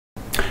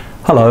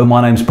Hello,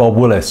 my name's Bob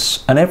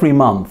Willis, and every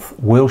month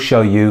we'll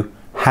show you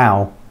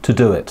how to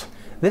do it.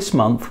 This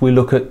month we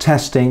look at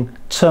testing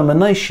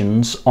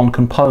terminations on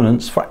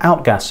components for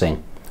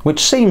outgassing, which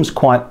seems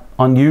quite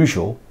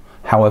unusual,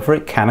 however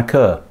it can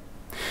occur.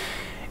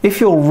 If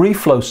you're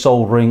reflow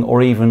soldering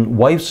or even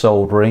wave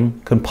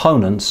soldering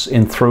components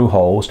in through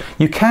holes,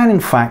 you can in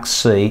fact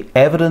see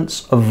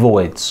evidence of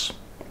voids.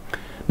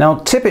 Now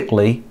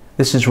typically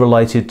this is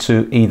related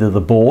to either the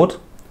board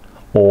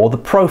or the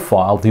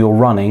profile that you're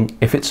running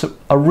if it's a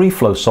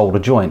reflow solder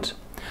joint.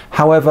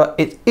 However,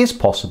 it is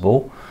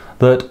possible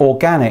that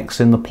organics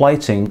in the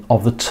plating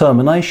of the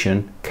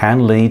termination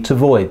can lead to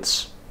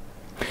voids.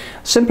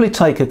 Simply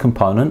take a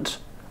component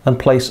and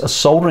place a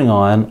soldering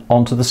iron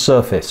onto the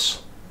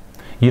surface.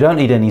 You don't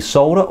need any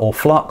solder or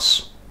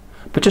flux,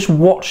 but just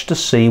watch to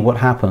see what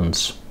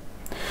happens.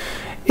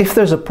 If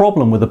there's a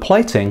problem with the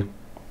plating,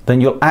 then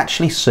you'll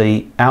actually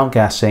see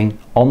outgassing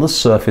on the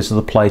surface of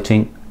the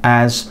plating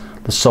as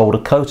the solder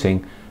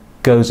coating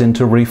goes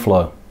into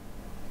reflow.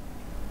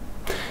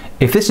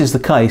 If this is the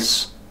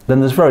case, then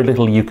there's very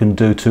little you can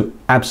do to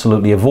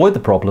absolutely avoid the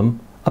problem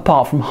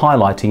apart from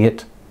highlighting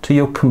it to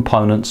your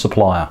component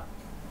supplier.